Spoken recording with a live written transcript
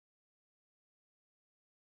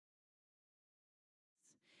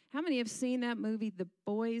How many have seen that movie, The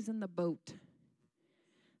Boys in the Boat?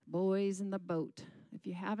 Boys in the Boat. If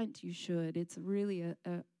you haven't, you should. It's really a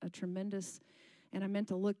tremendous, and I meant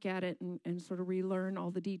to look at it and sort of relearn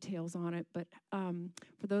all the details on it. But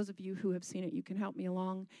for those of you who have seen it, you can help me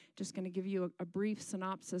along. Just going to give you a brief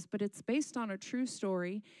synopsis. But it's based on a true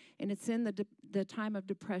story, and it's in the time of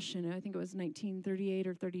Depression. I think it was 1938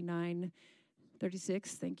 or 39.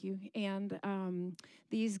 36, thank you. And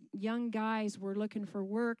these young guys were looking for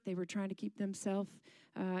work. They were trying to keep themselves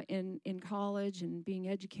in college and being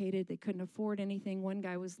educated. They couldn't afford anything. One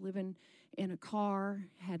guy was living in a car,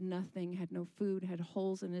 had nothing, had no food, had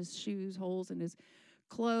holes in his shoes, holes in his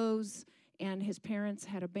clothes, and his parents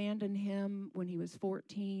had abandoned him when he was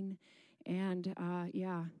 14. And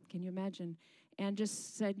yeah, can you imagine? And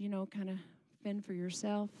just said, kind of, fend for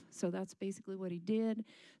yourself. So that's basically what he did.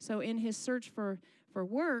 So in his search for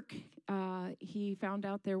work, he found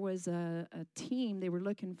out there was a team. They were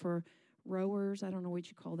looking for rowers. I don't know what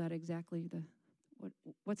you call that exactly.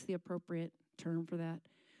 What's the appropriate term for that?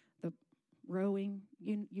 The rowing.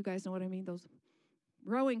 You guys know what I mean? Those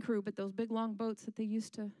rowing crew, but those big long boats that they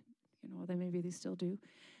used to, maybe they still do.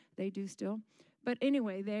 They do still. But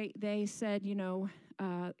anyway, they said, you'll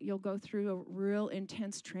go through a real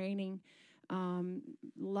intense training.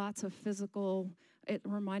 Lots of physical, it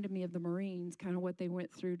reminded me of the Marines, kind of what they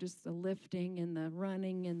went through, just the lifting and the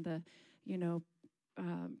running and the,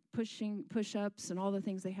 push-ups and all the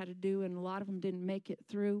things they had to do, and a lot of them didn't make it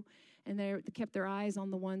through, and they kept their eyes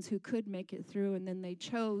on the ones who could make it through, and then they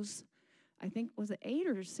chose, I think, was it 8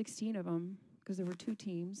 or 16 of them, because there were 2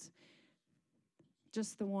 teams,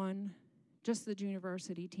 just the junior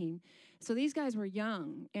varsity team. So these guys were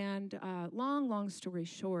young, and long story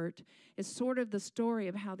short, is sort of the story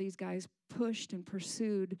of how these guys pushed and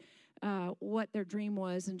pursued what their dream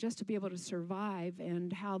was, and just to be able to survive,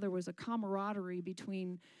 and how there was a camaraderie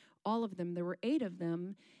between all of them. There were 8 of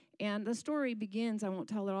them, and the story begins, I won't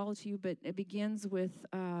tell it all to you, but it begins with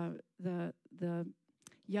the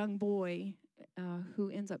young boy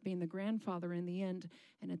who ends up being the grandfather in the end,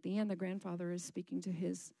 and at the end, the grandfather is speaking to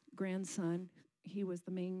his grandson. He was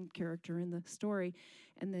the main character in the story,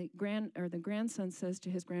 and the grandson says to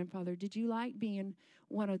his grandfather, "Did you like being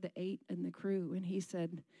one of the 8 in the crew?" And he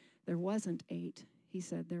said, "There wasn't 8." He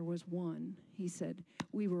said, "There was 1." He said,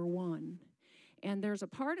 "We were 1." And there's a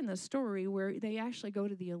part in the story where they actually go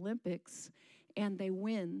to the Olympics, and they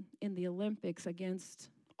win in the Olympics against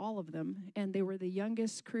all of them, and they were the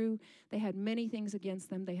youngest crew. They had many things against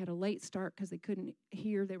them. They had a late start because they couldn't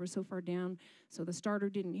hear. They were so far down, so the starter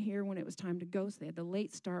didn't hear when it was time to go, so they had the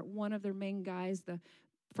late start. One of their main guys, the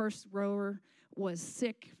first rower, was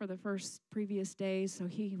sick for the first previous days, so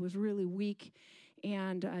he was really weak,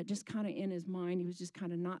 and just kind of in his mind, he was just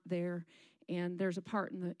kind of not there. And there's a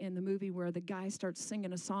part in the movie where the guy starts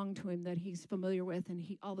singing a song to him that he's familiar with, and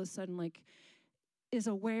he all of a sudden, is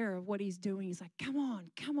aware of what he's doing. He's like, come on,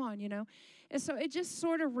 And so it just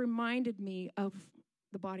sort of reminded me of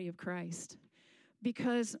the body of Christ,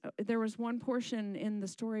 because there was one portion in the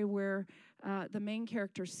story where the main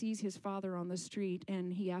character sees his father on the street,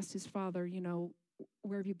 and he asked his father,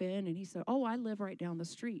 where have you been? And he said, "Oh, I live right down the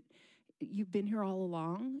street. You've been here all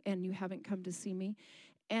along, and you haven't come to see me."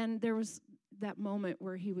 And there was that moment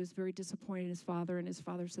where he was very disappointed in his father, and his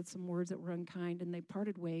father said some words that were unkind, and they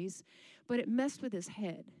parted ways. But it messed with his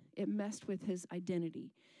head. It messed with his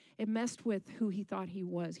identity. It messed with who he thought he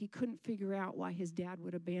was. He couldn't figure out why his dad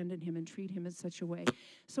would abandon him and treat him in such a way.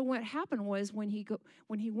 So what happened was when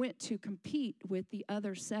he went to compete with the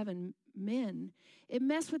other 7 men, it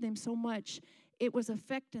messed with him so much, it was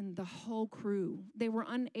affecting the whole crew. They were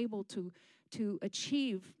unable to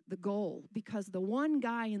achieve the goal because the one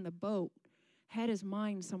guy in the boat had his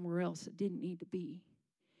mind somewhere else that didn't need to be.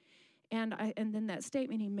 And then that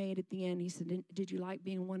statement he made at the end, he said, "Did you like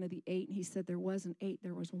being one of the 8?" And he said, "There wasn't 8,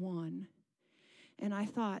 there was 1." And I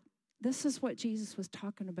thought, this is what Jesus was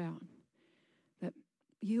talking about, that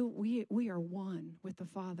we are one with the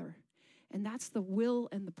Father. And that's the will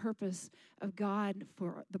and the purpose of God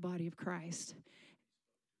for the body of Christ.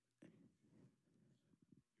 You're not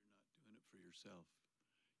doing it for yourself.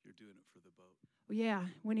 You're doing it for the boat. Yeah,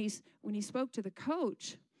 when he spoke to the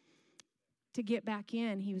coach to get back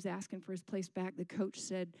in, he was asking for his place back. The coach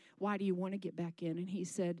said, "Why do you want to get back in?" And he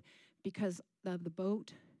said, "Because of the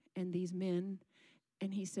boat and these men."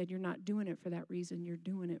 And he said, "You're not doing it for that reason. You're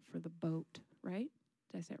doing it for the boat," right?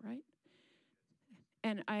 Did I say it right?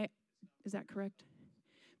 And is that correct?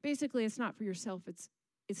 Basically, it's not for yourself. It's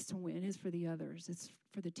to win. It's for the others. It's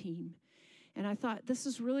for the team. And I thought, this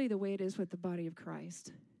is really the way it is with the body of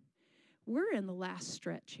Christ. We're in the last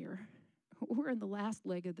stretch here. We're in the last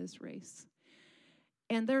leg of this race.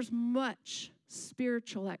 And there's much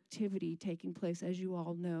spiritual activity taking place, as you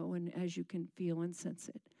all know, and as you can feel and sense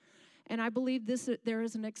it. And I believe there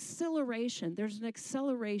is an acceleration. There's an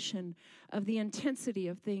acceleration of the intensity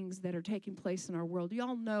of things that are taking place in our world. You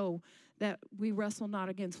all know that we wrestle not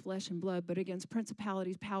against flesh and blood, but against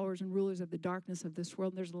principalities, powers, and rulers of the darkness of this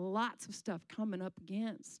world. And there's lots of stuff coming up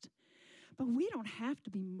against. But we don't have to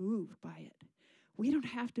be moved by it. We don't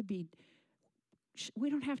have to be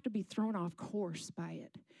thrown off course by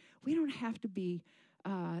it. We don't have to be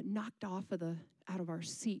knocked out of our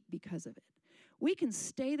seat because of it. We can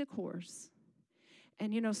stay the course.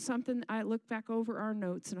 And something, I look back over our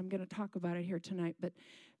notes, and I'm going to talk about it here tonight, but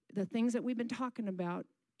the things that we've been talking about,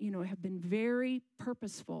 have been very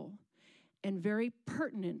purposeful and very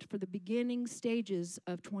pertinent for the beginning stages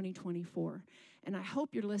of 2024. And I hope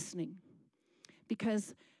you're listening,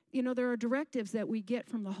 because there are directives that we get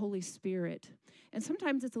from the Holy Spirit. And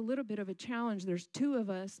sometimes it's a little bit of a challenge. There's two of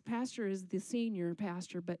us. Pastor is the senior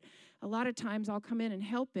pastor, but a lot of times I'll come in and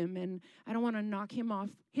help him, and I don't want to knock him off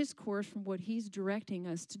his course from what he's directing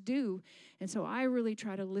us to do. And so I really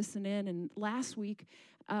try to listen in. And last week,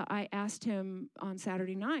 I asked him on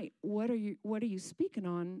Saturday night, what are you speaking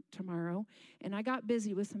on tomorrow? And I got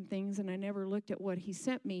busy with some things, and I never looked at what he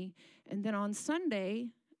sent me. And then on Sunday,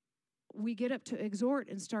 we get up to exhort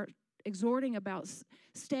and start exhorting about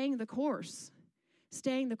staying the course.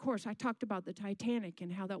 Staying the course. I talked about the Titanic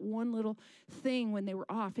and how that one little thing, when they were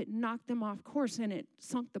off, it knocked them off course and it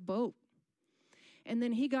sunk the boat. And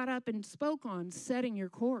then he got up and spoke on setting your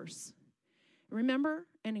course. Remember?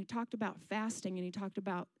 And he talked about fasting, and he talked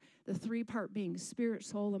about the three-part being spirit,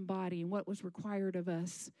 soul, and body, and what was required of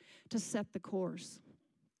us to set the course.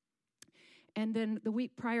 And then the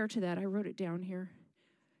week prior to that, I wrote it down here.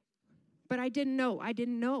 But I didn't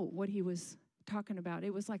know what he was talking about.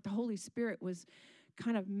 It was like the Holy Spirit was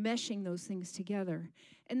kind of meshing those things together.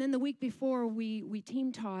 And then the week before, we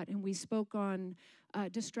team taught, and we spoke on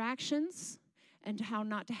distractions and how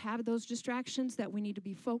not to have those distractions, that we need to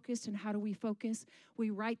be focused. And how do we focus? We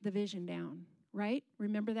write the vision down, right?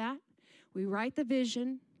 Remember that? We write the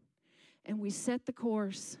vision, and we set the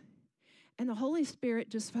course. And the Holy Spirit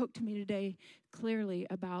just spoke to me today clearly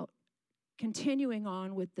about continuing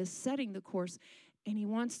on with this setting the course, and he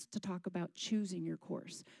wants to talk about choosing your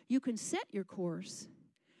course. You can set your course,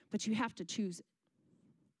 but you have to choose it.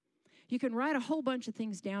 You can write a whole bunch of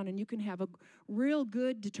things down, and you can have a real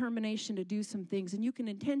good determination to do some things, and you can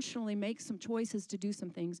intentionally make some choices to do some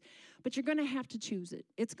things, but you're going to have to choose it.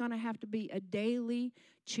 It's going to have to be a daily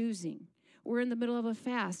choosing. We're in the middle of a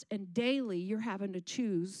fast, and daily you're having to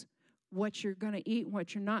choose what you're going to eat,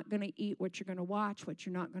 what you're not going to eat, what you're going to watch, what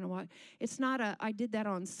you're not going to watch. It's not I did that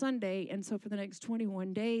on Sunday, and so for the next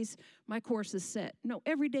 21 days, my course is set. No,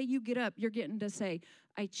 every day you get up, you're getting to say,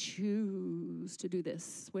 I choose to do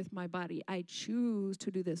this with my body. I choose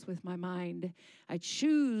to do this with my mind. I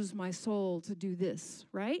choose my soul to do this,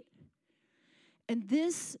 right? And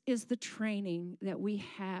this is the training that we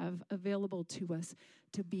have available to us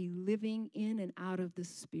to be living in and out of the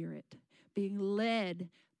Spirit, being led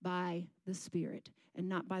by the Spirit and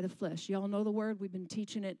not by the flesh. You all know the word. We've been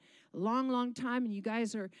teaching it a long, long time, and you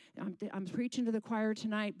guys I'm preaching to the choir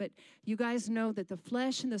tonight, but you guys know that the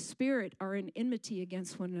flesh and the Spirit are in enmity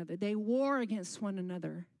against one another. They war against one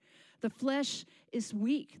another. The flesh is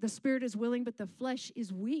weak. The Spirit is willing, but the flesh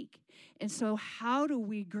is weak. And so how do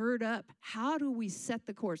we gird up? How do we set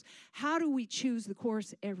the course? How do we choose the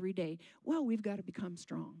course every day? Well, we've got to become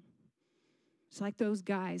strong. It's like those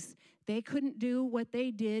guys. They couldn't do what they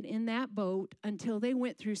did in that boat until they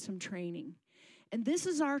went through some training. And this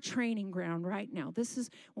is our training ground right now. This is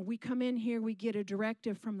when we come in here, we get a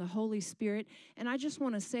directive from the Holy Spirit. And I just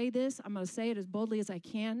want to say this. I'm going to say it as boldly as I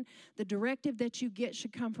can. The directive that you get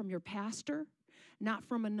should come from your pastor, not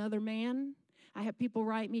from another man. I have people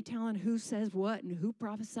write me telling who says what and who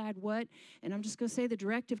prophesied what. And I'm just going to say the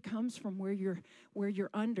directive comes from where you're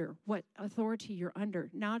under, what authority you're under.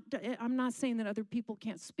 Now, I'm not saying that other people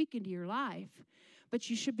can't speak into your life, but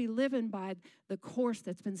you should be living by the course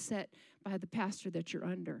that's been set by the pastor that you're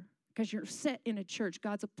under. Because you're set in a church.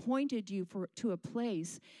 God's appointed you to a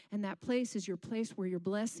place, and that place is your place where your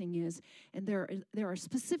blessing is. And there are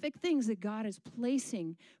specific things that God is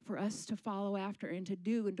placing for us to follow after and to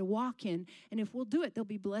do and to walk in. And if we'll do it, there'll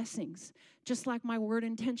be blessings. Just like my word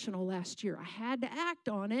intentional last year. I had to act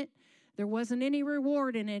on it. There wasn't any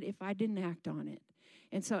reward in it if I didn't act on it.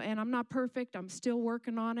 And I'm not perfect. I'm still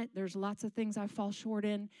working on it. There's lots of things I fall short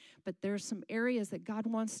in, but there's some areas that God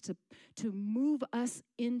wants to move us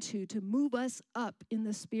into, to move us up in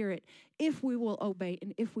the Spirit if we will obey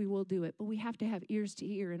and if we will do it. But we have to have ears to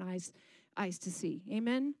hear and eyes to see.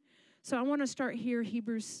 Amen? So I want to start here,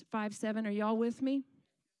 Hebrews 5:7. Are y'all with me?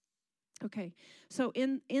 Okay. So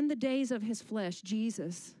in the days of his flesh,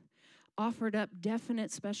 Jesus offered up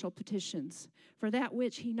definite special petitions for that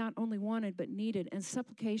which he not only wanted but needed, and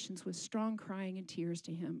supplications with strong crying and tears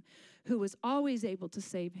to him, who was always able to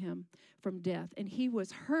save him from death. And he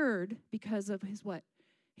was heard because of his what?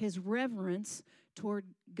 His reverence toward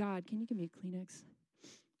God. Can you give me a Kleenex?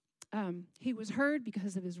 He was heard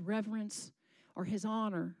because of his reverence or his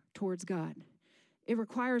honor towards God. It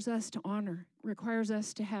requires us to honor, requires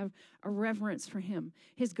us to have a reverence for him,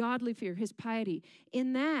 his godly fear, his piety.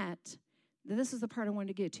 In that, this is the part I wanted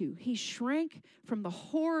to get to. He shrank from the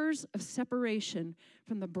horrors of separation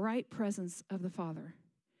from the bright presence of the Father.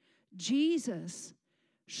 Jesus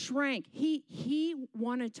shrank. He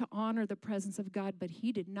wanted to honor the presence of God, but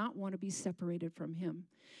he did not want to be separated from him.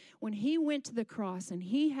 When he went to the cross and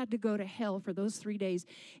he had to go to hell for those 3 days,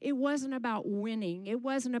 it wasn't about winning. It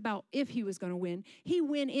wasn't about if he was going to win. He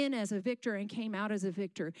went in as a victor and came out as a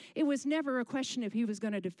victor. It was never a question if he was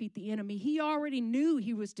going to defeat the enemy. He already knew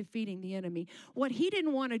he was defeating the enemy. What he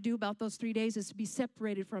didn't want to do about those 3 days is to be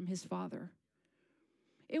separated from his Father.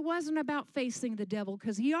 It wasn't about facing the devil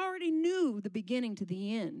because he already knew the beginning to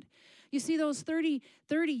the end. You see, those 30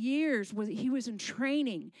 years, he was in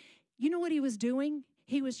training. You know what he was doing?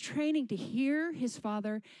 He was training to hear his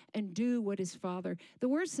Father and do what his Father. The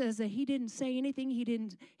Word says that he didn't say anything he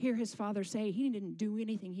didn't hear his Father say. He didn't do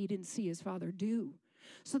anything he didn't see his Father do.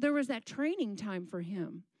 So there was that training time for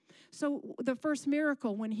him. So the first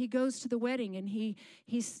miracle when he goes to the wedding and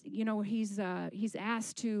he's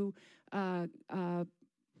asked to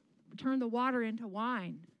turn the water into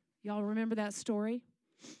wine. Y'all remember that story?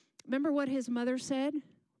 Remember what his mother said?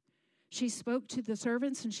 She spoke to the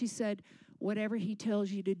servants and she said, whatever he tells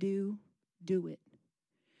you to do, do it.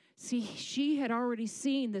 See, she had already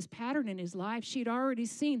seen this pattern in his life. She'd already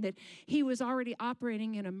seen that he was already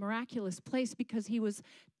operating in a miraculous place because he was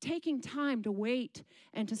taking time to wait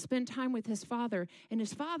and to spend time with his Father. And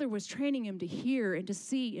his Father was training him to hear and to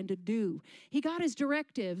see and to do. He got his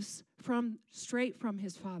directives straight from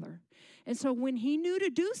his Father. And so when he knew to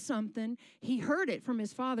do something, he heard it from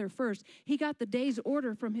his Father first. He got the day's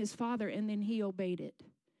order from his Father, and then he obeyed it.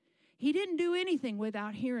 He didn't do anything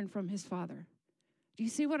without hearing from his Father. Do you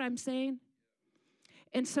see what I'm saying?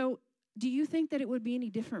 And so, do you think that it would be any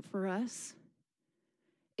different for us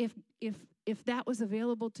if that was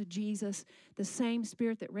available to Jesus? The same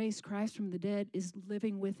Spirit that raised Christ from the dead is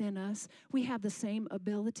living within us. We have the same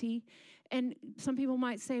ability. And some people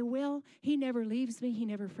might say, well, he never leaves me, he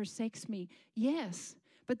never forsakes me. Yes,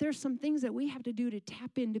 but there's some things that we have to do to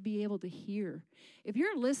tap in to be able to hear. If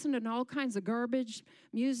you're listening to all kinds of garbage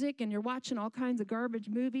music and you're watching all kinds of garbage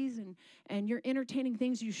movies and you're entertaining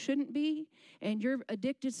things you shouldn't be, and you're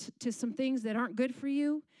addicted to some things that aren't good for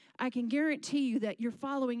you, I can guarantee you that you're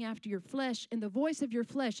following after your flesh, and the voice of your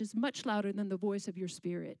flesh is much louder than the voice of your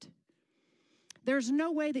spirit. There's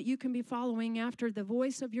no way that you can be following after the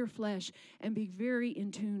voice of your flesh and be very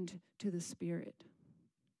in tune to the Spirit.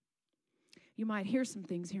 You might hear some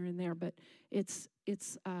things here and there, but it's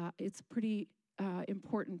pretty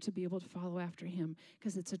important to be able to follow after him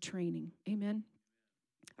because it's a training. Amen?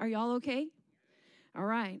 Are y'all okay? All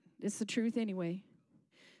right. It's the truth anyway.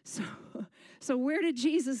 So where did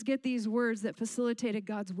Jesus get these words that facilitated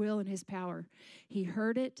God's will and his power? He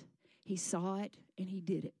heard it, he saw it, and he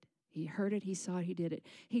did it. He heard it, he saw it, he did it.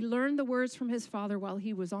 He learned the words from his Father while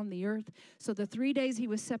he was on the earth. So the 3 days he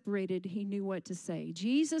was separated, he knew what to say.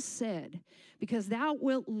 Jesus said, because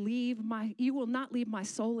you will not leave my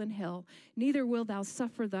soul in hell, neither will thou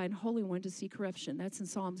suffer thine Holy One to see corruption. That's in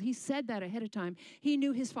Psalms. He said that ahead of time. He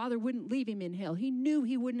knew his Father wouldn't leave him in hell. He knew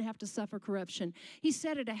he wouldn't have to suffer corruption. He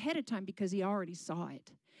said it ahead of time because he already saw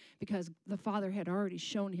it, because the Father had already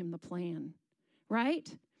shown him the plan, right?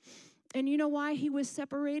 And you know why he was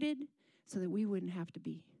separated? So that we wouldn't have to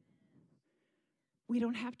be. We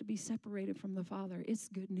don't have to be separated from the Father. It's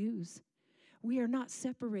good news. We are not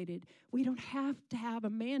separated. We don't have to have a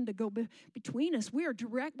man to go between us. We are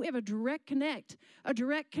direct. We have a direct connect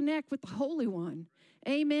with the Holy One.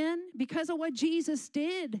 Amen? Because of what Jesus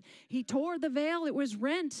did. He tore the veil. It was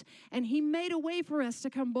rent. And he made a way for us to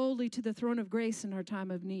come boldly to the throne of grace in our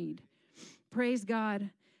time of need. Praise God.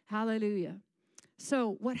 Hallelujah.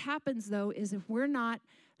 So what happens, though, is if we're not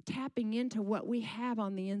tapping into what we have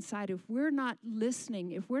on the inside, if we're not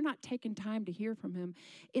listening, if we're not taking time to hear from him,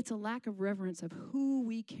 it's a lack of reverence of who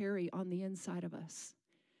we carry on the inside of us.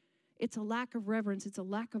 It's a lack of reverence. It's a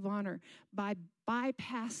lack of honor by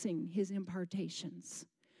bypassing his impartations.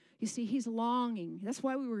 You see, he's longing. That's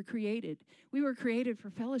why we were created. We were created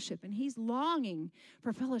for fellowship, and he's longing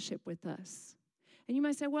for fellowship with us. And you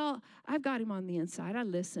might say, well, I've got him on the inside. I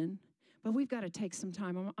listen. But we've got to take some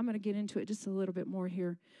time. I'm going to get into it just a little bit more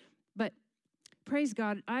here. But praise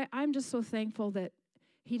God, I'm just so thankful that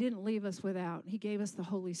he didn't leave us without. He gave us the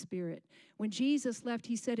Holy Spirit. When Jesus left,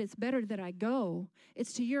 he said, it's better that I go.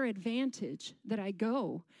 It's to your advantage that I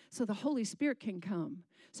go so the Holy Spirit can come.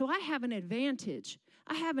 So I have an advantage.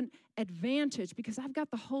 I have an advantage because I've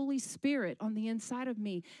got the Holy Spirit on the inside of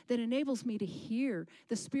me that enables me to hear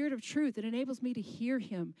the Spirit of truth. It enables me to hear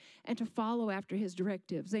him and to follow after his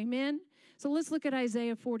directives. Amen? So let's look at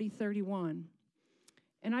Isaiah 40:31.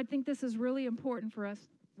 And I think this is really important for us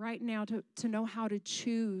right now to know how to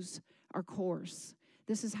choose our course.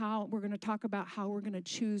 This is how we're going to talk about how we're going to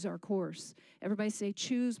choose our course. Everybody say,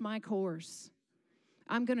 choose my course.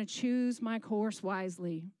 I'm going to choose my course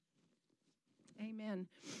wisely. Amen.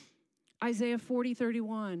 Isaiah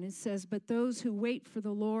 40:31, it says, but those who wait for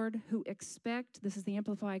the Lord, who expect, this is the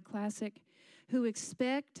Amplified Classic, who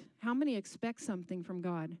expect, how many expect something from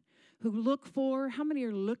God? Who look for, how many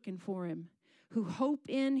are looking for him? Who hope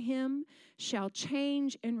in him shall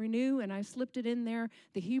change and renew. And I slipped it in there.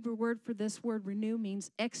 The Hebrew word for this word renew means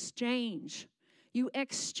exchange. You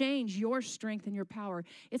exchange your strength and your power.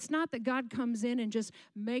 It's not that God comes in and just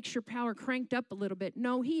makes your power cranked up a little bit.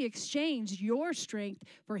 No, he exchanged your strength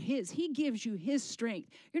for his. He gives you his strength.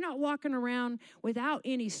 You're not walking around without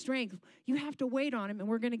any strength. You have to wait on him. And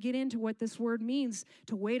we're going to get into what this word means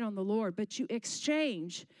to wait on the Lord. But you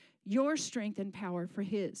exchange your strength and power for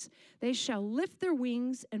his. They shall lift their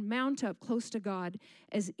wings and mount up close to God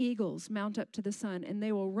as eagles mount up to the sun, and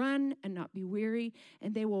they will run and not be weary,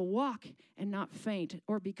 and they will walk and not faint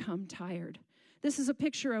or become tired. This is a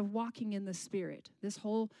picture of walking in the Spirit, this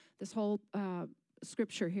whole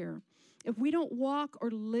scripture here. If we don't walk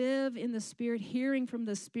or live in the Spirit, hearing from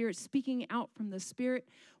the Spirit, speaking out from the Spirit,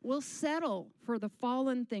 we'll settle for the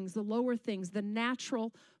fallen things, the lower things, the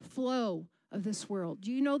natural flow of this world.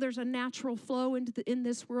 Do you know there's a natural flow in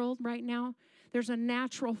this world right now? There's a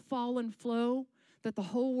natural fallen flow that the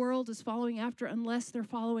whole world is following after unless they're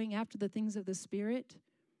following after the things of the Spirit.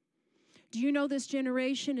 Do you know this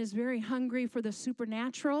generation is very hungry for the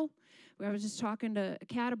supernatural? I was just talking to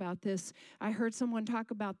Kat about this. I heard someone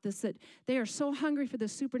talk about this, that they are so hungry for the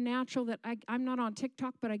supernatural that I'm not on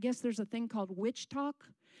TikTok, but I guess there's a thing called witch talk.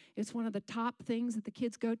 It's one of the top things that the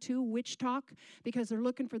kids go to, witch talk, because they're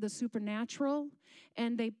looking for the supernatural.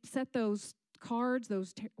 And they set those cards,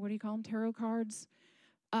 what do you call them, tarot cards,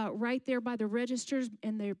 right there by the registers,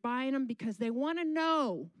 and they're buying them because they want to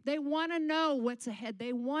know. They want to know what's ahead.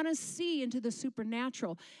 They want to see into the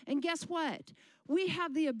supernatural. And guess what? We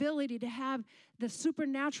have the ability to have the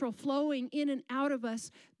supernatural flowing in and out of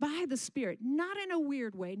us by the Spirit, not in a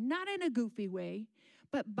weird way, not in a goofy way,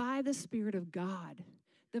 but by the Spirit of God.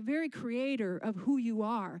 The very creator of who you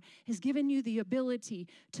are has given you the ability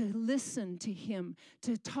to listen to him,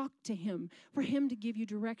 to talk to him, for him to give you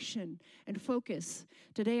direction and focus.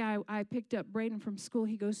 Today I picked up Braden from school.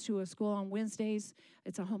 He goes to a school on Wednesdays.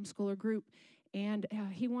 It's a homeschooler group. And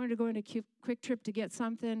he wanted to go in a quick trip to get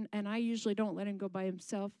something. And I usually don't let him go by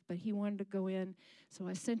himself, but he wanted to go in. So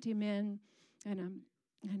I sent him in, and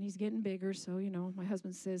he's getting bigger. So, you know, my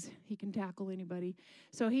husband says he can tackle anybody.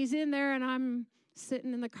 So he's in there, and I'm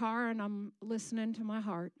sitting in the car, and I'm listening to my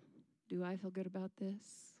heart. Do I feel good about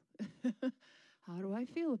this? How do I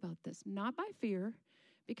feel about this? Not by fear,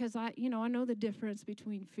 because I know the difference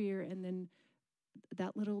between fear and then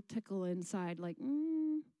that little tickle inside, like,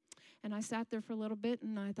 And I sat there for a little bit,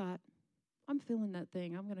 and I thought, I'm feeling that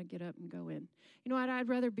thing. I'm going to get up and go in. You know what? I'd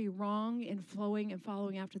rather be wrong in flowing and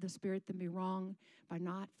following after the Spirit than be wrong by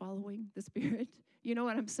not following the Spirit. You know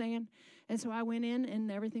what I'm saying? And so I went in,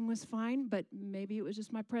 and everything was fine, but maybe it was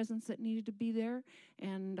just my presence that needed to be there.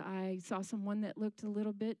 And I saw someone that looked a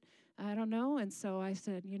little bit, I don't know. And so I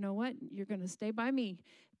said, you know what? You're going to stay by me.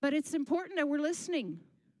 But it's important that we're listening.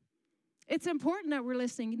 It's important that we're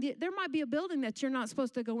listening. There might be a building that you're not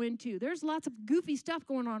supposed to go into. There's lots of goofy stuff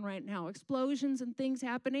going on right now, explosions and things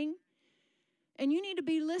happening. And you need to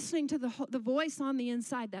be listening to the voice on the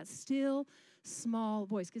inside, that still, small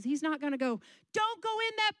voice. Because he's not going to go, don't go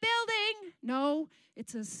in that building. No,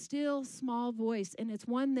 it's a still, small voice. And it's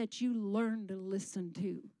one that you learn to listen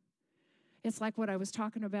to. It's like what I was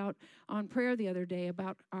talking about on prayer the other day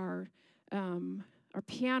about our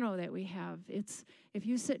piano that we have. It's if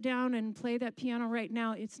you sit down and play that piano right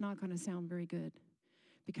now, it's not going to sound very good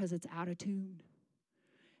because it's out of tune.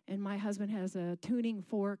 And my husband has a tuning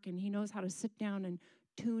fork, and he knows how to sit down and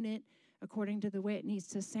tune it according to the way it needs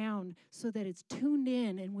to sound so that it's tuned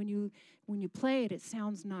in, and when you play it, it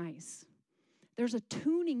sounds nice. There's a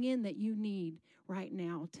tuning in that you need right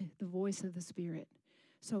now to the voice of the Spirit.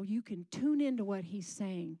 so you can tune into what he's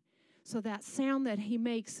saying. So that sound that he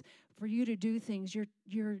makes for you to do things,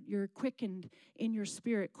 you're quickened in your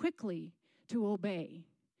spirit quickly to obey.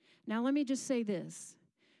 Now, let me just say this.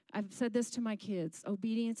 I've said this to my kids.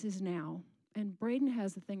 Obedience is now. And Braden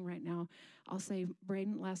has the thing right now. I'll say,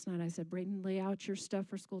 Braden, last night I said, Braden, lay out your stuff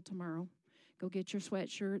for school tomorrow. Go get your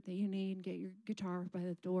sweatshirt that you need, get your guitar by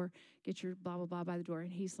the door, get your blah, blah, blah by the door.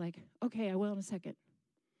 And he's like, okay, I will in a second.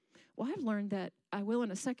 Well, I've learned that I will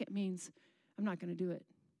in a second means I'm not going to do it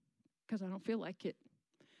because I don't feel like it.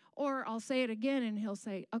 Or I'll say it again and he'll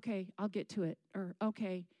say, okay, I'll get to it. Or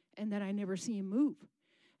okay, and then I never see him move.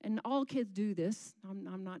 And all kids do this.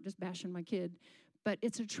 I'm not just bashing my kid, but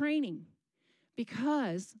it's a training.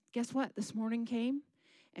 Because guess what? This morning came,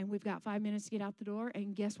 and we've got 5 minutes to get out the door,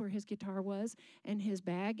 and guess where his guitar was, and his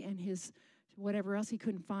bag, and his whatever else he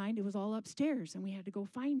couldn't find? It was all upstairs, and we had to go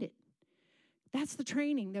find it. That's the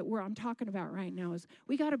training that I'm talking about right now. Is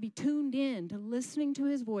we got to be tuned in to listening to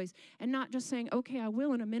his voice and not just saying, okay, I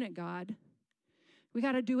will in a minute, God. We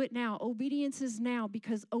got to do it now. Obedience is now,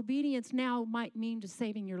 because obedience now might mean to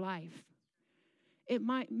saving your life. It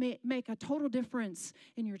might make a total difference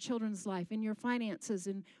in your children's life, in your finances,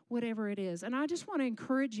 and whatever it is. And I just want to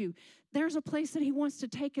encourage you. There's a place that he wants to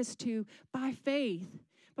take us to by faith.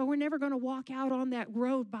 But we're never going to walk out on that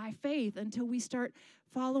road by faith until we start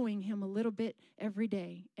following him a little bit every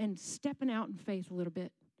day and stepping out in faith a little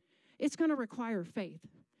bit. It's going to require faith.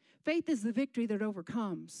 Faith is the victory that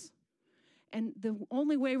overcomes. And the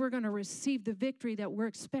only way we're going to receive the victory that we're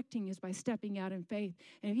expecting is by stepping out in faith.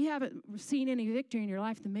 And if you haven't seen any victory in your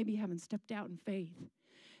life, then maybe you haven't stepped out in faith.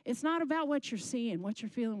 It's not about what you're seeing, what you're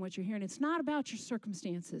feeling, what you're hearing. It's not about your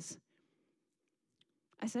circumstances.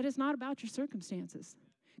 I said it's not about your circumstances.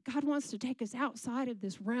 God wants to take us outside of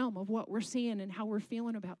this realm of what we're seeing and how we're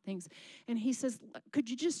feeling about things. And he says, could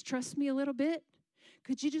you just trust me a little bit?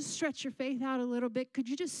 Could you just stretch your faith out a little bit? Could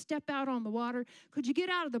you just step out on the water? Could you get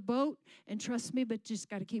out of the boat and trust me, but just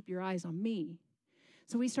got to keep your eyes on me?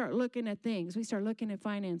 So we start looking at things. We start looking at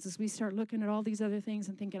finances. We start looking at all these other things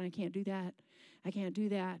and thinking, I can't do that. I can't do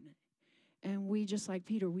that. And we, just like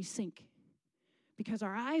Peter, we sink. Because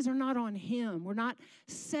our eyes are not on him. We're not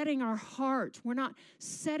setting our heart. We're not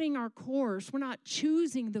setting our course. We're not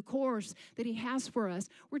choosing the course that he has for us.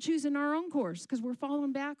 We're choosing our own course because we're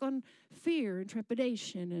falling back on fear and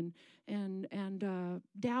trepidation and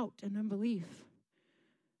doubt and unbelief.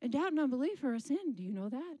 And doubt and unbelief are a sin. Do you know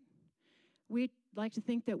that? We like to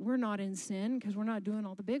think that we're not in sin because we're not doing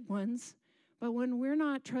all the big ones. But when we're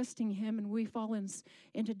not trusting him and we fall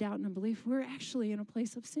into doubt and unbelief, we're actually in a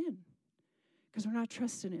place of sin. Because we're not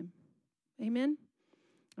trusting him. Amen?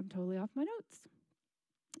 I'm totally off my notes.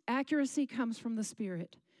 Accuracy comes from the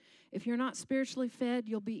Spirit. If you're not spiritually fed,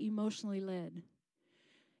 you'll be emotionally led.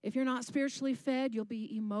 If you're not spiritually fed, you'll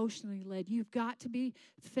be emotionally led. You've got to be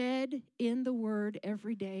fed in the Word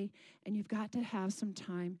every day, and you've got to have some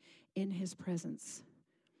time in his presence.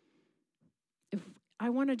 I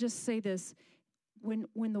want to just say this.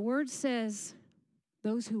 When the Word says,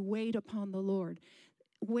 those who wait upon the Lord,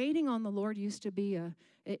 waiting on the Lord used to be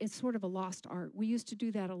it's sort of a lost art. We used to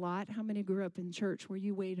do that a lot. How many grew up in church where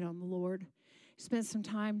you waited on the Lord? Spent some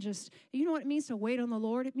time you know what it means to wait on the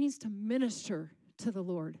Lord? It means to minister to the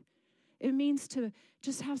Lord. It means to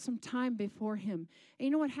just have some time before him. And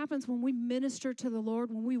you know what happens when we minister to the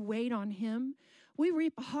Lord, when we wait on him? We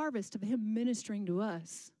reap a harvest of him ministering to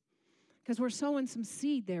us because we're sowing some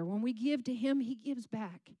seed there. When we give to him, he gives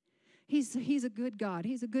back. He's a good God.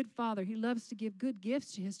 He's a good Father. He loves to give good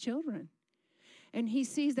gifts to his children. And he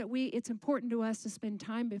sees that it's important to us to spend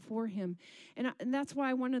time before him. And that's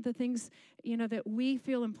why one of the things, that we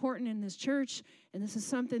feel important in this church, and this is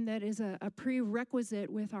something that is a prerequisite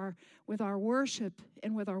with our worship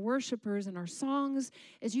and with our worshipers and our songs,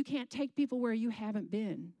 is you can't take people where you haven't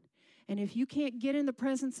been. And if you can't get in the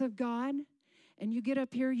presence of God and you get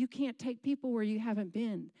up here, you can't take people where you haven't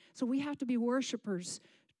been. So we have to be worshipers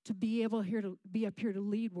to be able to be up here to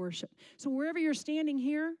lead worship. So wherever you're standing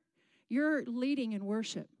here, you're leading in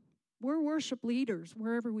worship. We're worship leaders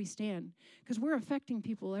wherever we stand because we're affecting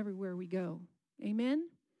people everywhere we go. Amen?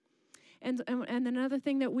 And another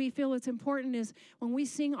thing that we feel it's important is when we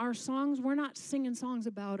sing our songs, we're not singing songs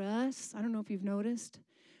about us. I don't know if you've noticed.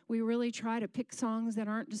 We really try to pick songs that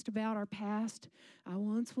aren't just about our past. I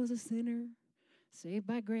once was a sinner. Saved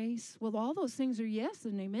by grace. Well, all those things are yes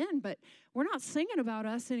and amen, but we're not singing about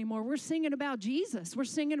us anymore. We're singing about Jesus. We're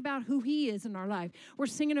singing about who he is in our life. We're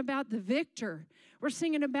singing about the victor. We're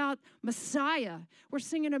singing about Messiah. We're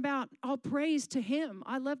singing about all praise to him.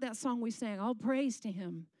 I love that song we sang, all praise to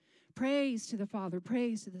him. Praise to the Father,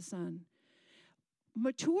 praise to the Son.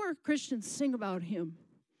 Mature Christians sing about him.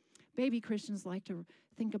 baby Christians like to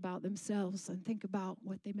think about themselves and think about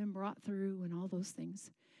what they've been brought through and all those things.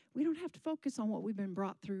 We don't have to focus on what we've been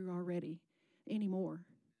brought through already anymore.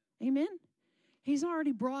 Amen? He's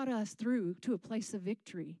already brought us through to a place of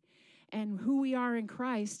victory. And who we are in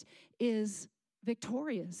Christ is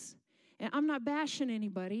victorious. And I'm not bashing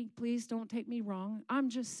anybody. Please don't take me wrong. I'm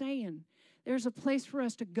just saying there's a place for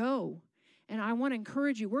us to go. And I want to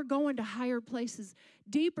encourage you. We're going to higher places,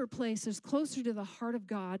 deeper places, closer to the heart of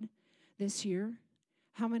God this year.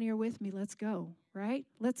 How many are with me? Let's go, right?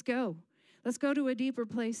 Let's go. Let's go to a deeper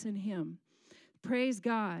place in Him. Praise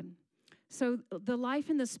God. So the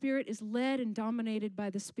life in the Spirit is led and dominated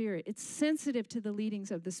by the Spirit. It's sensitive to the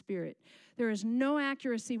leadings of the Spirit. There is no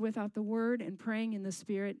accuracy without the Word and praying in the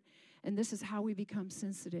Spirit, and this is how we become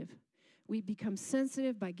sensitive. We become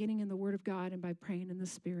sensitive by getting in the Word of God and by praying in the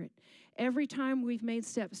Spirit. Every time we've made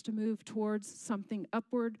steps to move towards something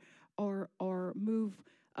upward or move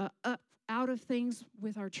up out of things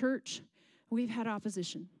with our church, we've had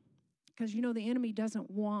opposition. Because, the enemy doesn't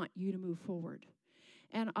want you to move forward.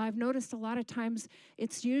 And I've noticed a lot of times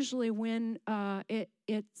it's usually when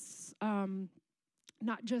it's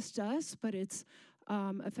not just us, but it's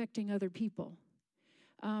affecting other people.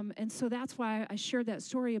 And so that's why I shared that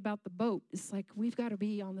story about the boat. It's like we've got to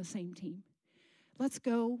be on the same team. Let's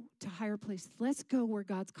go to higher places. Let's go where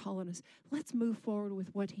God's calling us. Let's move forward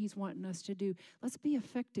with what He's wanting us to do. Let's be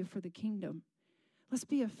effective for the kingdom. Let's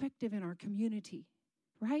be effective in our community,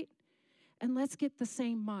 right? And let's get the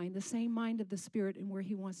same mind of the Spirit and where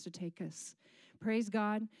He wants to take us. Praise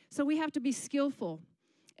God. So we have to be skillful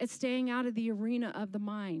at staying out of the arena of the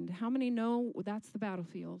mind. How many know that's the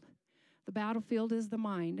battlefield? The battlefield is the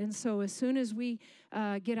mind. And so as soon as we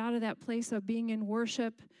get out of that place of being in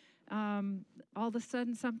worship, all of a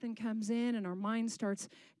sudden something comes in and our mind starts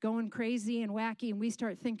going crazy and wacky, and we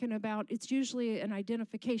start thinking about, it's usually an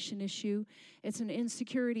identification issue. It's an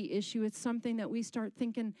insecurity issue. It's something that we start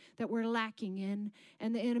thinking that we're lacking in,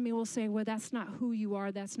 and the enemy will say, well, that's not who you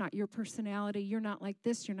are. That's not your personality. You're not like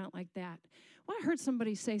this. You're not like that. Well, I heard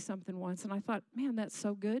somebody say something once, and I thought, man, that's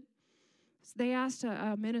so good. So they asked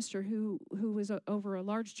a minister who was over a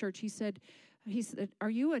large church. He said, are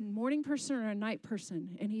you a morning person or a night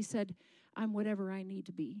person? And he said, I'm whatever I need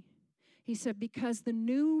to be. He said, because the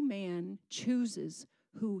new man chooses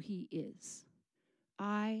who he is.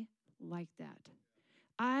 I like that.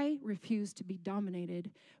 I refuse to be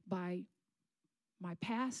dominated by my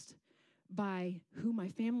past, by who my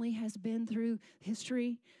family has been through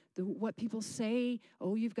history, what people say,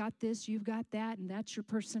 oh, you've got this, you've got that, and that's your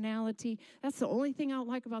personality. That's the only thing I don't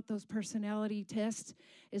like about those personality tests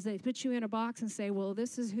is they put you in a box and say, well,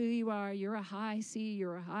 this is who you are. You're a high C,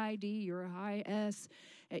 you're a high D, you're a high S.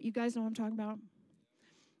 You guys know what I'm talking about?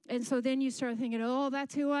 And so then you start thinking, oh,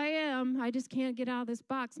 that's who I am. I just can't get out of this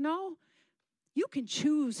box. No, you can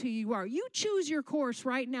choose who you are. You choose your course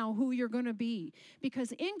right now, who you're going to be.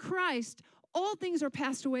 Because in Christ, all things are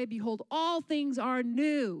passed away. Behold, all things are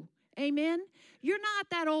new. Amen? You're not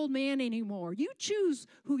that old man anymore. You choose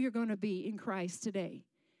who you're going to be in Christ today.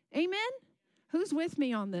 Amen? Who's with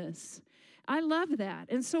me on this? I love that.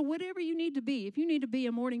 And so whatever you need to be, if you need to be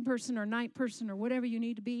a morning person or night person or whatever you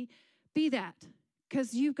need to be that.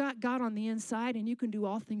 Because you've got God on the inside, and you can do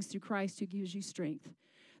all things through Christ who gives you strength.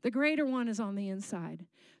 The greater one is on the inside.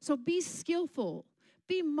 So be skillful.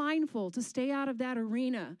 Be mindful to stay out of that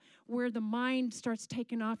arena where the mind starts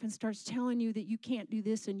taking off and starts telling you that you can't do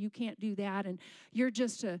this and you can't do that, and you're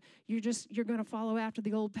going to follow after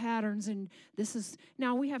the old patterns. And this is,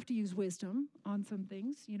 now we have to use wisdom on some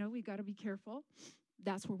things. We've got to be careful.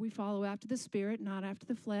 That's where we follow after the Spirit, not after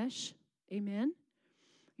the flesh. Amen.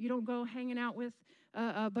 You don't go hanging out with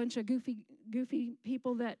a bunch of goofy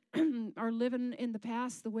people that are living in the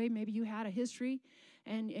past the way maybe you had a history,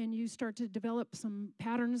 and you start to develop some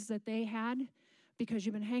patterns that they had because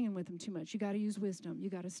you've been hanging with them too much. You got to use wisdom. You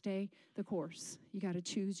got to stay the course. You got to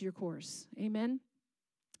choose your course. Amen?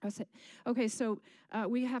 Okay, so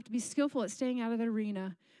we have to be skillful at staying out of the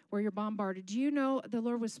arena where you're bombarded. Do you know the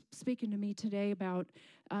Lord was speaking to me today about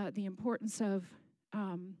the importance of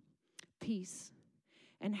peace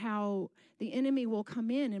and how the enemy will come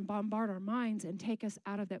in and bombard our minds and take us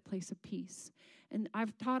out of that place of peace. And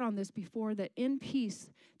I've taught on this before that in peace,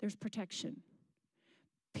 there's protection.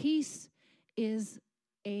 Peace is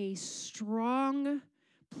a strong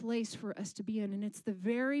place for us to be in, and it's the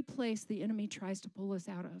very place the enemy tries to pull us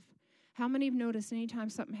out of. How many have noticed anytime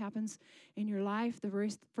something happens in your life, the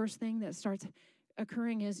very first thing that starts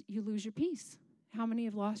occurring is you lose your peace? How many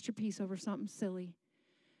have lost your peace over something silly?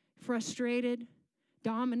 Frustrated,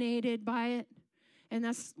 dominated by it. And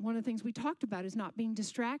that's one of the things we talked about, is not being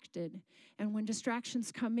distracted. And when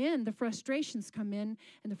distractions come in, the frustrations come in,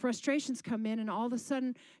 and all of a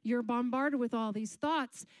sudden you're bombarded with all these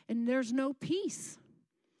thoughts, and there's no peace.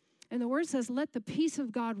 And the word says, let the peace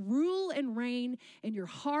of God rule and reign in your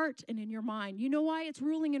heart and in your mind. You know why it's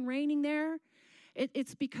ruling and reigning there?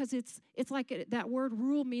 It's because it's like that word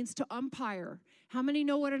rule means to umpire. How many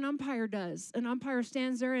know what an umpire does? An umpire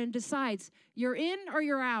stands there and decides, you're in or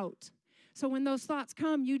you're out. So when those thoughts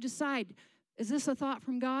come, you decide, is this a thought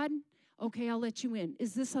from God? Okay, I'll let you in.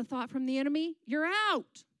 Is this a thought from the enemy? You're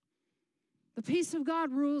out. The peace of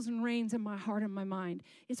God rules and reigns in my heart and my mind.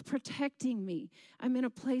 It's protecting me. I'm in a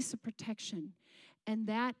place of protection. And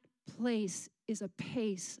that place is a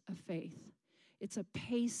pace of faith. It's a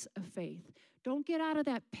pace of faith. Don't get out of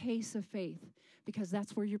that pace of faith, because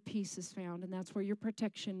that's where your peace is found and that's where your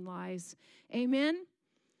protection lies. Amen?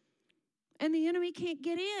 And the enemy can't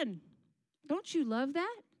get in. Don't you love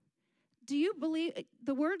that? Do you believe,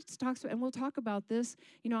 the word talks, and we'll talk about this,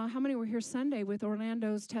 you know, how many were here Sunday with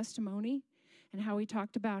Orlando's testimony? And how he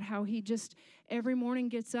talked about how he just every morning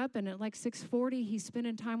gets up, and at like 6:40, he's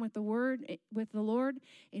spending time with the Lord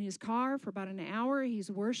in his car for about an hour. He's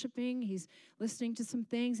worshiping, he's listening to some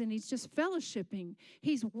things, and he's just fellowshipping.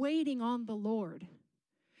 He's waiting on the Lord.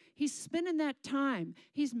 He's spending that time.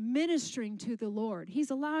 He's ministering to the Lord. He's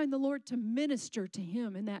allowing the Lord to minister to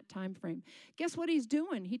him in that time frame. Guess what he's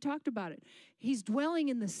doing? He talked about it. He's dwelling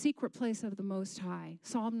in the secret place of the Most High,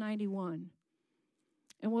 Psalm 91.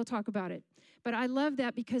 And we'll talk about it. But I love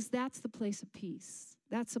that, because that's the place of peace.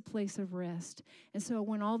 That's a place of rest. And so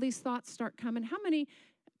when all these thoughts start coming, how many,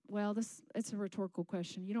 well, it's a rhetorical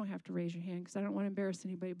question. You don't have to raise your hand, because I don't want to embarrass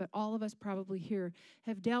anybody, but all of us probably here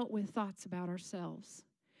have dealt with thoughts about ourselves.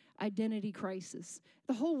 Identity crisis.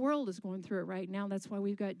 The whole world is going through it right now. That's why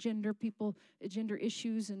we've got gender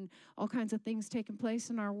issues and all kinds of things taking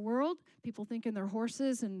place in our world. People thinking they're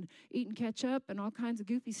horses and eating ketchup and all kinds of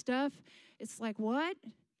goofy stuff. It's like, what?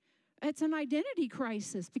 It's an identity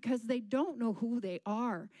crisis, because they don't know who they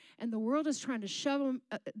are. And the world is trying to shove them,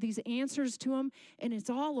 these answers to them, and it's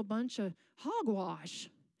all a bunch of hogwash.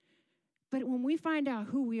 But when we find out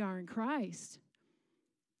who we are in Christ,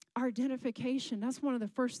 our identification, that's one of the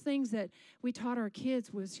first things that we taught our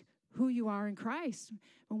kids, was who you are in Christ.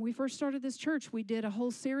 When we first started this church, we did a whole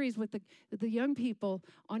series with the young people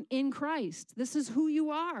on in Christ. This is who you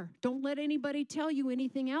are. Don't let anybody tell you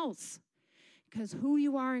anything else. Because who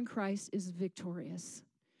you are in Christ is victorious.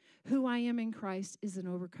 Who I am in Christ is an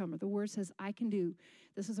overcomer. The word says, I can do.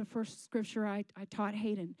 This is the first scripture I taught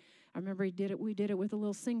Hayden. I remember we did it with a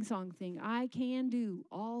little sing-song thing. I can do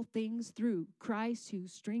all things through Christ who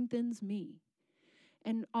strengthens me.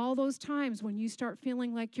 And all those times when you start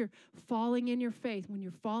feeling like you're falling in your faith, when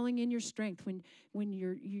you're falling in your strength, when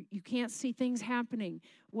you can't see things happening,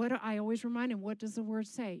 what I always remind him, what does the word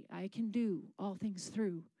say? I can do all things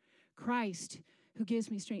through Christ who gives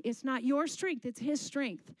me strength. It's not your strength, it's his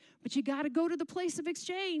strength. But you got to go to the place of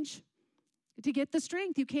exchange to get the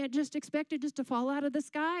strength. You can't just expect it just to fall out of the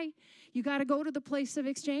sky. You got to go to the place of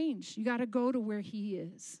exchange. You got to go to where he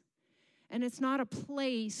is. And it's not a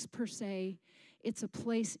place per se, it's a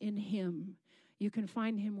place in him. You can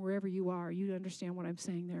find him wherever you are. You understand what I'm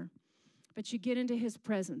saying there. But you get into his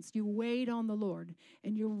presence. You wait on the Lord,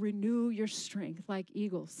 and you'll renew your strength like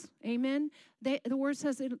eagles. Amen? The word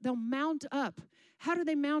says they'll mount up. How do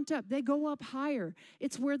they mount up? They go up higher.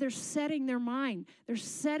 It's where they're setting their mind. They're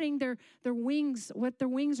setting their wings. What their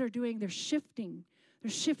wings are doing, they're shifting. They're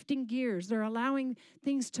shifting gears. They're allowing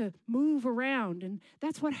things to move around. And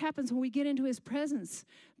that's what happens when we get into his presence.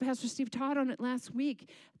 Pastor Steve taught on it last week,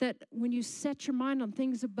 that when you set your mind on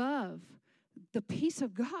things above, the peace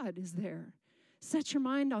of God is there. Set your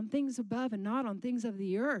mind on things above and not on things of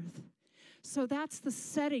the earth. So that's the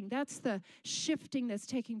setting. That's the shifting that's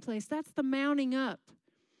taking place. That's the mounting up.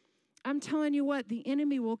 I'm telling you what, the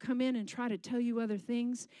enemy will come in and try to tell you other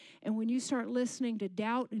things. And when you start listening to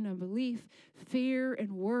doubt and unbelief, fear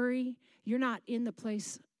and worry, you're not in the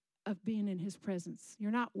place of being in his presence. You're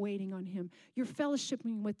not waiting on him. You're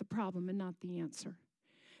fellowshipping with the problem and not the answer.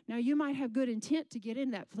 Now, you might have good intent to get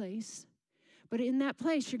in that place, but in that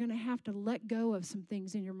place, you're going to have to let go of some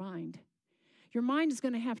things in your mind. Your mind is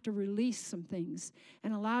going to have to release some things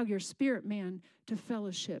and allow your spirit man to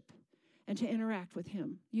fellowship and to interact with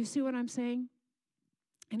him. You see what I'm saying?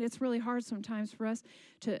 And it's really hard sometimes for us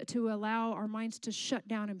to allow our minds to shut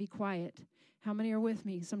down and be quiet. How many are with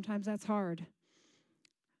me? Sometimes that's hard.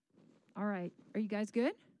 All right. Are you guys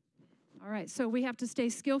good? All right. So we have to stay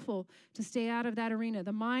skillful to stay out of that arena.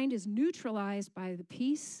 The mind is neutralized by the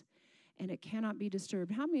peace, and it cannot be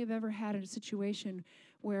disturbed. How many have ever had a situation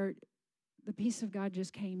where the peace of God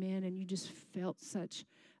just came in, and you just felt such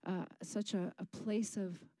a place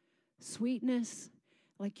of sweetness,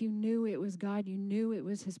 like you knew it was God. You knew it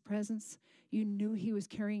was his presence. You knew he was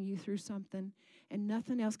carrying you through something, and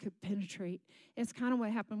nothing else could penetrate. It's kind of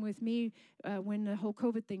what happened with me when the whole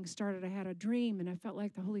COVID thing started. I had a dream, and I felt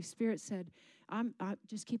like the Holy Spirit said,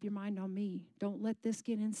 just keep your mind on me. Don't let this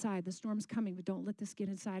get inside. The storm's coming, but don't let this get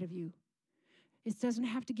inside of you. It doesn't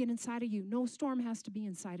have to get inside of you. No storm has to be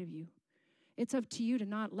inside of you. It's up to you to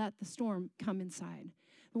not let the storm come inside.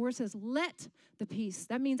 The word says, let the peace.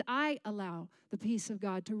 That means I allow the peace of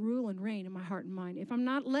God to rule and reign in my heart and mind. If I'm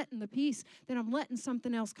not letting the peace, then I'm letting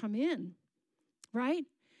something else come in, right?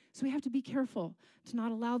 So we have to be careful to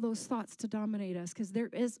not allow those thoughts to dominate us,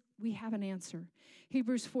 because we have an answer.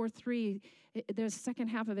 Hebrews 4:3, there's the second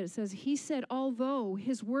half of it. It says, he said, although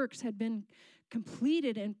his works had been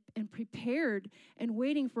completed and prepared and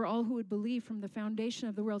waiting for all who would believe from the foundation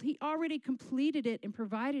of the world. He already completed it and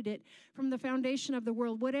provided it from the foundation of the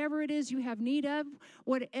world. Whatever it is you have need of,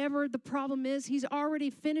 whatever the problem is, he's already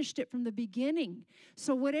finished it from the beginning.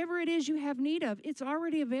 So whatever it is you have need of, it's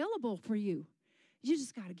already available for you. You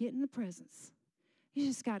just got to get in the presence. You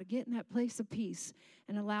just got to get in that place of peace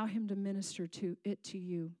and allow him to minister to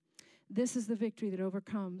you. This is the victory that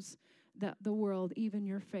overcomes the world, even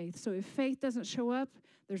your faith. So if faith doesn't show up,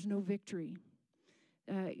 there's no victory.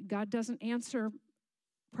 God doesn't answer.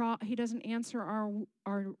 He doesn't answer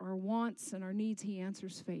our wants and our needs. He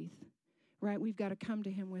answers faith, right? We've got to come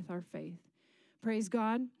to him with our faith. Praise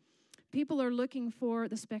God. People are looking for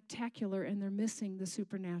the spectacular, and they're missing the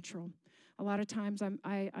supernatural. A lot of times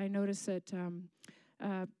I notice that,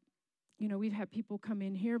 we've had people come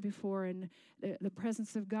in here before, and the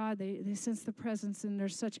presence of God, they sense the presence, and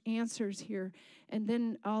there's such answers here. And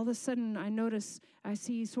then all of a sudden I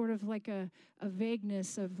see sort of like a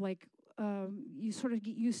vagueness of like, you sort of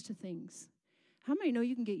get used to things. How many know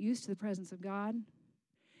you can get used to the presence of God?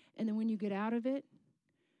 And then when you get out of it,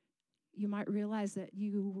 you might realize that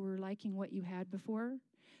you were liking what you had before.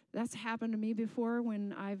 That's happened to me before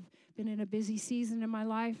when I've been in a busy season in my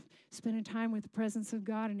life, spending time with the presence of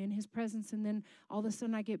God and in his presence, and then all of a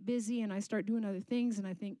sudden I get busy and I start doing other things, and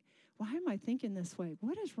I think, why am I thinking this way?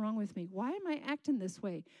 What is wrong with me? Why am I acting this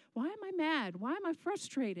way? Why am I mad? Why am I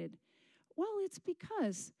frustrated? Well, it's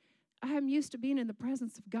because I am used to being in the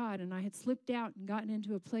presence of God, and I had slipped out and gotten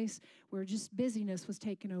into a place where just busyness was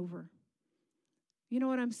taking over. You know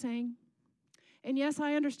what I'm saying? And yes,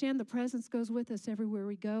 I understand the presence goes with us everywhere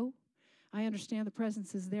we go. I understand the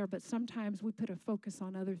presence is there, but sometimes we put a focus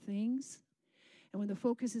on other things. And when the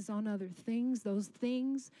focus is on other things, those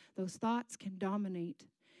thoughts can dominate,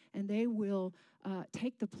 and they will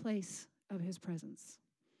take the place of his presence.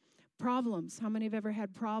 Problems. How many have ever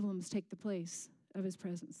had problems take the place of his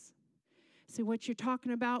presence? See, what you're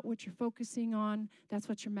talking about, what you're focusing on, that's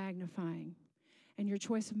what you're magnifying. And your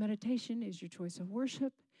choice of meditation is your choice of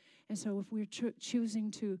worship. And so if we're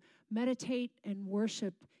choosing to meditate and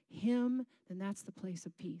worship him, then that's the place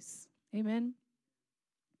of peace. Amen?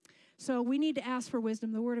 So we need to ask for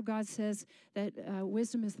wisdom. The Word of God says that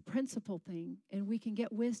wisdom is the principal thing, and we can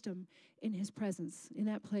get wisdom in his presence, in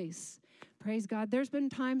that place. Praise God. There's been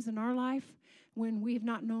times in our life when we've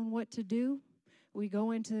not known what to do. We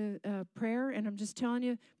go into prayer, and I'm just telling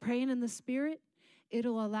you, praying in the Spirit,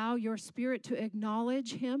 it'll allow your spirit to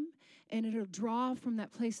acknowledge him, and it'll draw from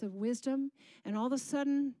that place of wisdom, and all of a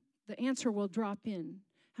sudden, the answer will drop in.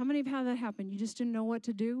 How many have had that happen? You just didn't know what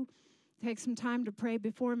to do? Take some time to pray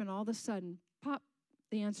before him, and all of a sudden, pop,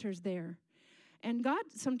 the answer's there. And God,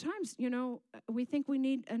 sometimes, we think we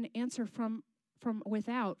need an answer from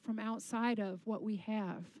outside of what we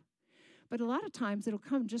have. But a lot of times, it'll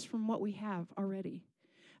come just from what we have already.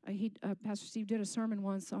 Pastor Steve did a sermon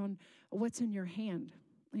once on what's in your hand.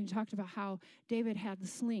 And he talked about how David had the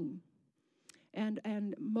sling,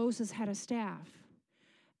 and Moses had a staff.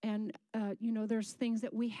 And, there's things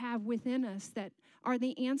that we have within us that are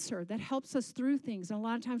the answer, that helps us through things. And a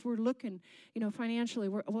lot of times we're looking, financially,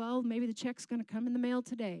 maybe the check's going to come in the mail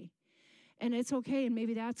today. And it's okay, and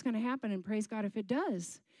maybe that's going to happen, and praise God if it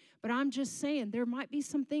does. But I'm just saying, there might be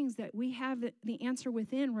some things that we have the answer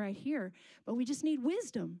within right here, but we just need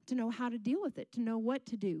wisdom to know how to deal with it, to know what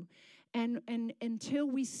to do. And until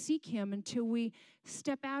we seek him, until we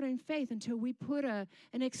step out in faith, until we put an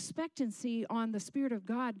expectancy on the Spirit of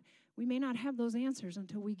God, we may not have those answers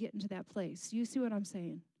until we get into that place. You see what I'm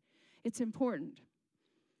saying? It's important.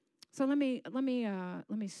 So let me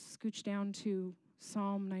scooch down to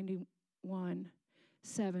Psalm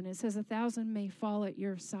 91:7. It says, 1,000 may fall at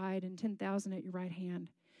your side and 10,000 at your right hand,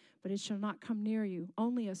 but it shall not come near you.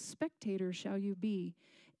 Only a spectator shall you be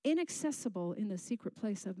inaccessible in the secret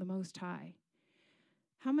place of the Most High.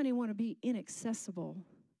 How many want to be inaccessible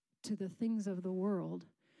to the things of the world,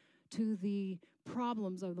 to the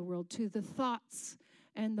problems of the world, to the thoughts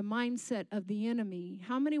and the mindset of the enemy?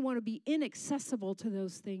 How many want to be inaccessible to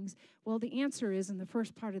those things? Well, the answer is in the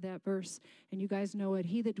first part of that verse, and you guys know it,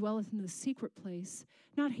 he that dwelleth in the secret place,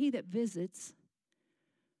 not he that visits.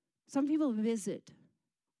 Some people visit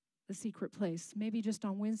the secret place, maybe just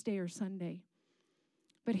on Wednesday or Sunday.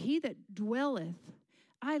 But he that dwelleth,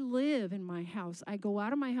 I live in my house. I go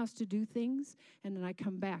out of my house to do things, and then I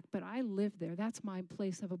come back. But I live there. That's my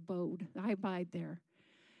place of abode. I abide there.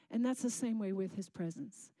 And that's the same way with his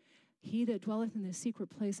presence. He that dwelleth in the secret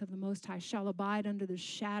place of the Most High shall abide under the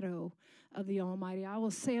shadow of the Almighty. I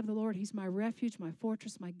will say of the Lord, he's my refuge, my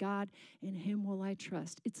fortress, my God. In him will I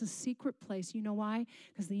trust. It's a secret place. You know why?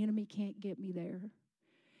 Because the enemy can't get me there.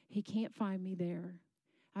 He can't find me there.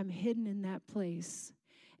 I'm hidden in that place.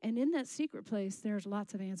 And in that secret place, there's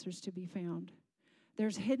lots of answers to be found.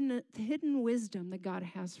 There's hidden wisdom that God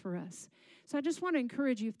has for us. So I just want to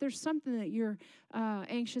encourage you, if there's something that you're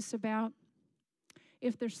anxious about,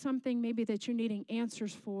 if there's something maybe that you're needing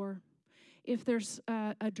answers for, if there's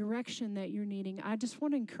a direction that you're needing, I just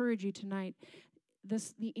want to encourage you tonight.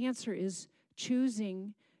 The answer is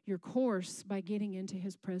choosing your course by getting into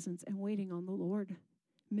his presence and waiting on the Lord,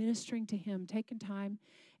 ministering to him, taking time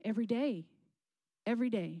every day.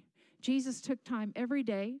 Every day. Jesus took time every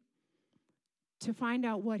day to find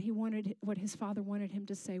out what his Father wanted him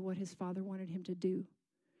to say, what his Father wanted him to do.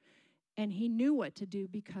 And he knew what to do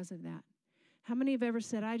because of that. How many have ever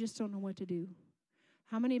said, I just don't know what to do?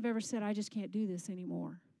 How many have ever said, I just can't do this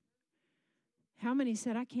anymore? How many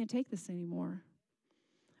said, I can't take this anymore?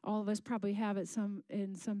 All of us probably have it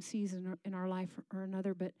in some season in our life or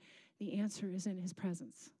another, but the answer is in his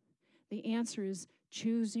presence. The answer is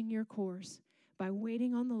choosing your course. By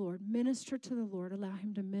waiting on the Lord, minister to the Lord, allow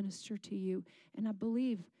him to minister to you. And I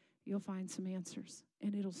believe you'll find some answers,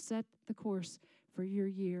 and it'll set the course for your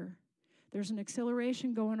year. There's an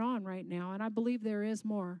acceleration going on right now, and I believe there is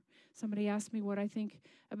more. Somebody asked me what I think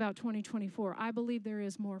about 2024. I believe there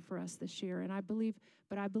is more for us this year, and I believe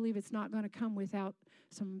it's not going to come without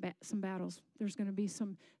some battles. There's going to be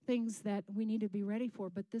some things that we need to be ready for,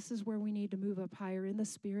 but this is where we need to move up higher in the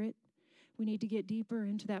Spirit. We need to get deeper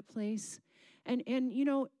into that place. And you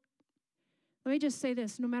know, let me just say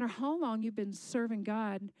this. No matter how long you've been serving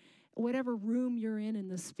God, whatever room you're in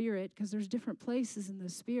the Spirit, because there's different places in the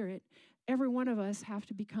Spirit, every one of us have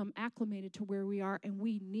to become acclimated to where we are, and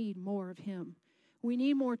we need more of him. We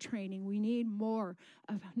need more training. We need more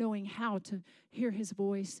of knowing how to hear his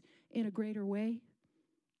voice in a greater way.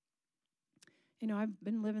 You know, I've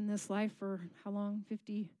been living this life for how long?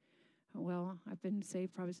 I've been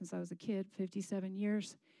saved probably since I was a kid, 57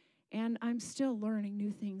 years. And I'm still learning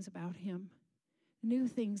new things about him. New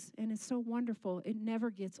things, and it's so wonderful. It never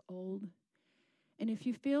gets old. And if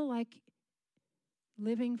you feel like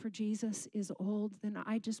living for Jesus is old, then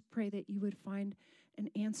I just pray that you would find an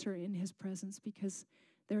answer in his presence, because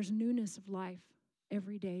there's newness of life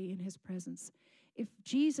every day in his presence. If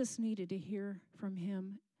Jesus needed to hear from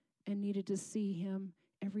him and needed to see him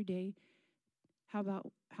every day, how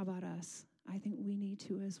about us? I think we need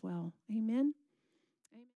to as well. Amen?